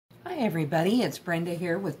Hi everybody, it's Brenda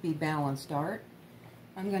here with Be Balanced Art.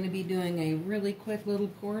 I'm going to be doing a really quick little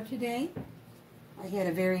pour today. I had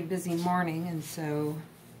a very busy morning and so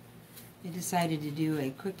I decided to do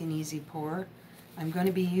a quick and easy pour. I'm going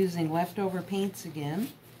to be using leftover paints again.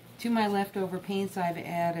 To my leftover paints I've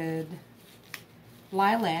added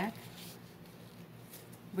Lilac,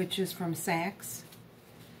 which is from Saks,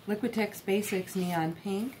 Liquitex Basics Neon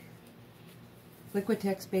Pink,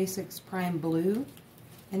 Liquitex Basics Prime Blue,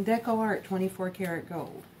 and Deco Art 24 karat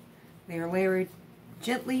gold. They are layered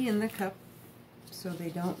gently in the cup so they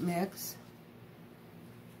don't mix.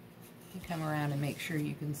 You come around and make sure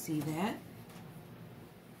you can see that.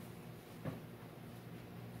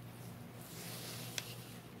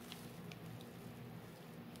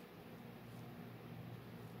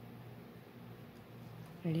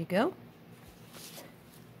 There you go.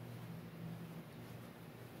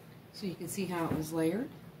 So you can see how it was layered.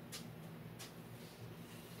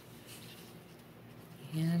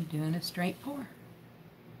 And doing a straight pour.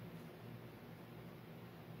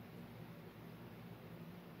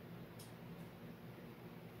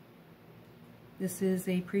 This is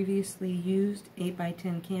a previously used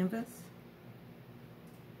 8x10 canvas.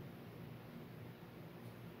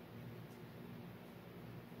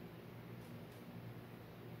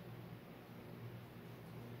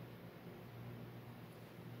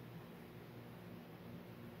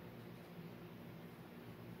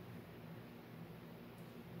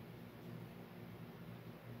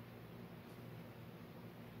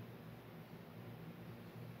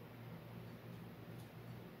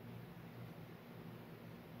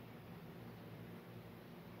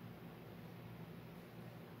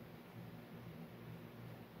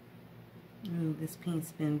 Ooh, this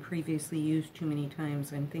paint's been previously used too many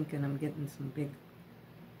times. I'm thinking I'm getting some big,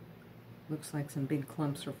 looks like some big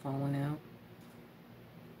clumps are falling out.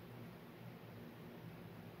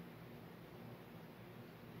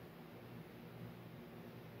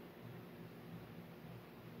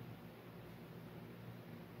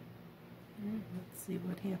 Let's see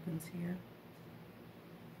what happens here.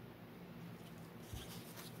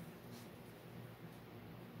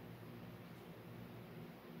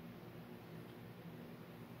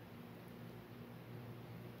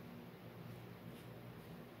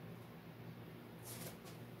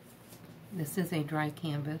 This is a dry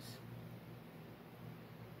canvas.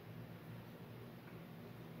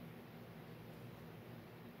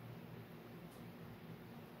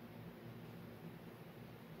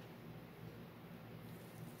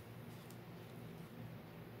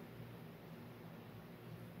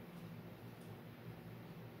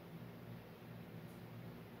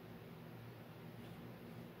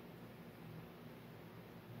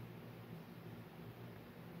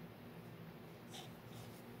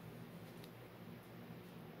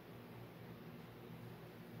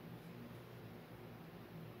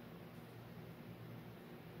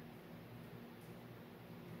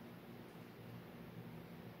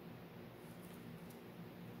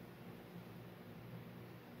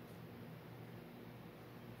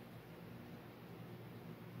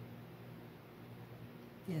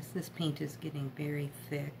 Yes, this paint is getting very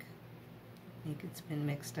thick. I think it's been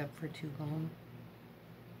mixed up for too long.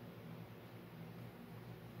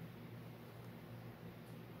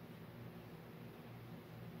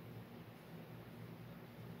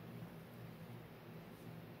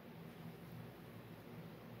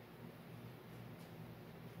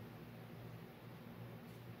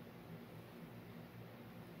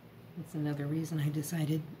 That's another reason I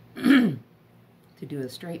decided to do a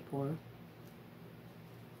straight pour,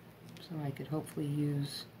 so I could hopefully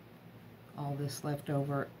use all this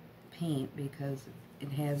leftover paint because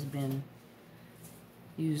it has been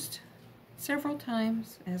used several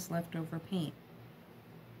times as leftover paint.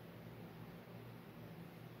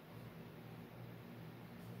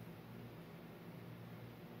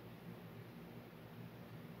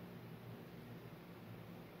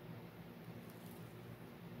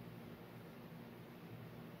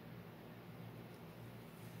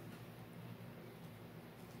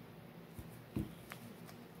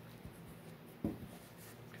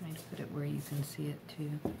 Put it where you can see it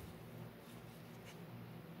too.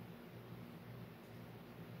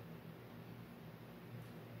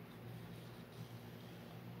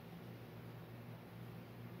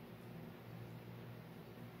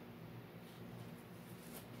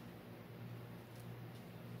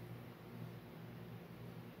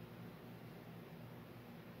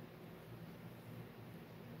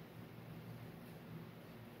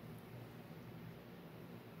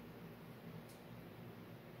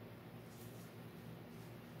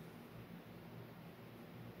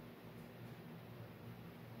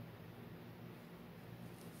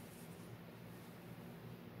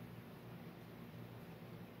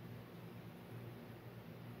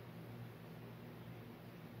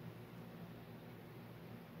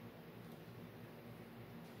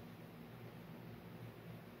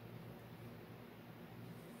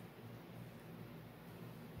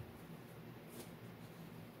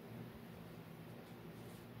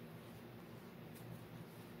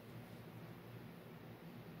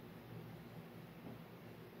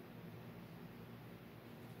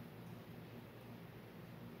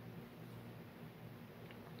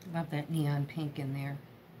 Love that neon pink in there.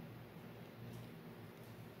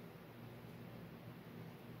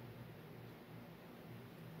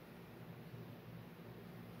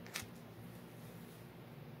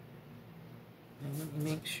 And let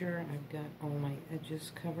me make sure I've got all my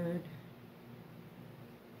edges covered.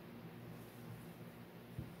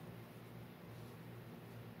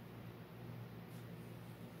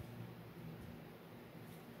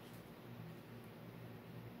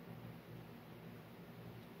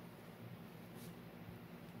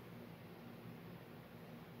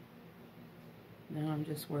 Now I'm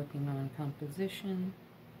just working on composition.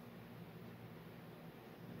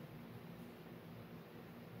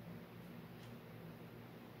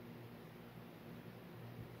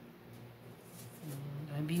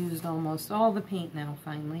 And I've used almost all the paint now,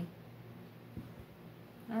 finally.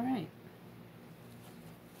 All right.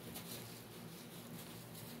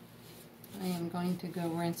 I am going to go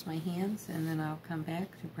rinse my hands, and then I'll come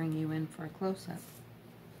back to bring you in for a close-up.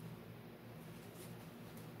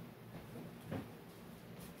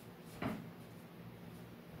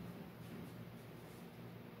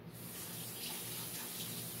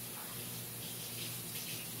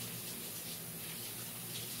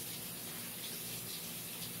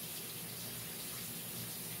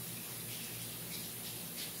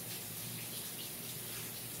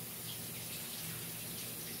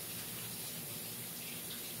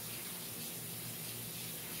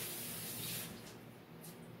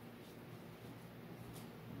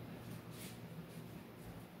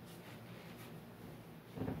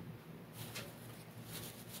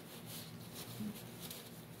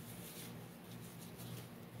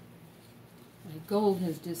 Gold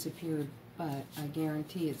has disappeared, but I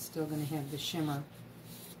guarantee it's still going to have the shimmer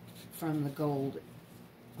from the gold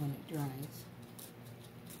when it dries.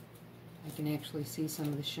 I can actually see some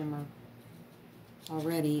of the shimmer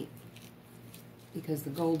already because the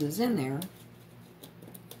gold is in there.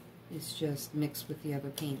 It's just mixed with the other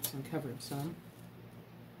paints and covered some.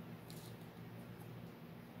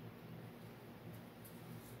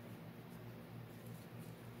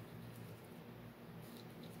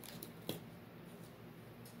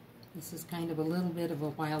 This is kind of a little bit of a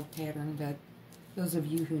wild pattern, but those of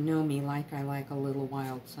you who know me, I like a little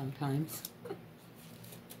wild sometimes.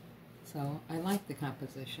 So I like the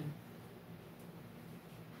composition.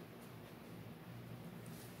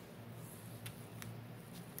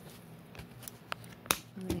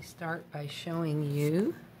 Let me start by showing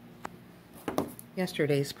you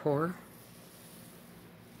yesterday's pour.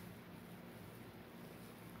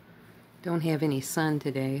 Don't have any sun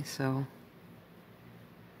today, so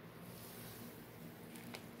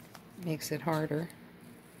makes it harder.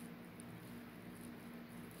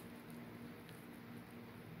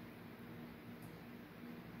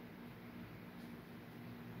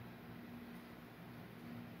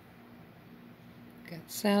 Got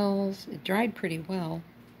cells. It dried pretty well.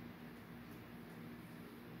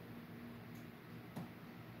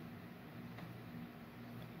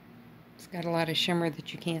 It's got a lot of shimmer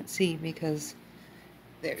that you can't see because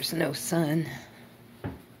there's no sun.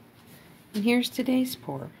 And here's today's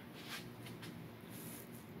pour.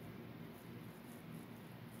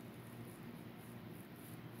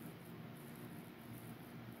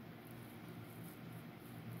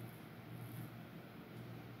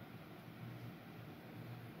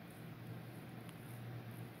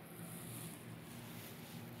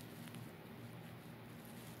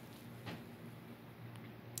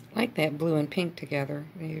 I like that blue and pink together.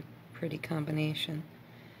 They're a pretty combination.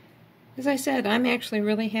 As I said, I'm actually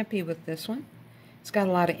really happy with this one. It's got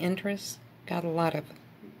a lot of interest, got a lot of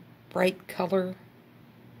bright color,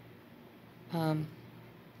 and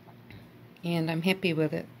I'm happy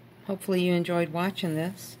with it. Hopefully you enjoyed watching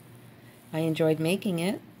this. I enjoyed making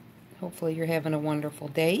it. Hopefully you're having a wonderful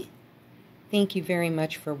day. Thank you very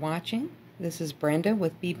much for watching. This is Brenda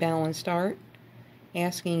with Be Balanced Art,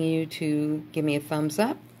 asking you to give me a thumbs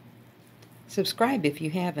up, subscribe if you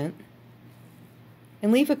haven't,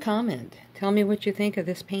 and leave a comment. Tell me what you think of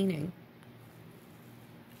this painting.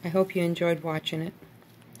 I hope you enjoyed watching it.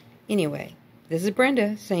 Anyway, this is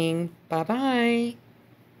Brenda saying bye-bye.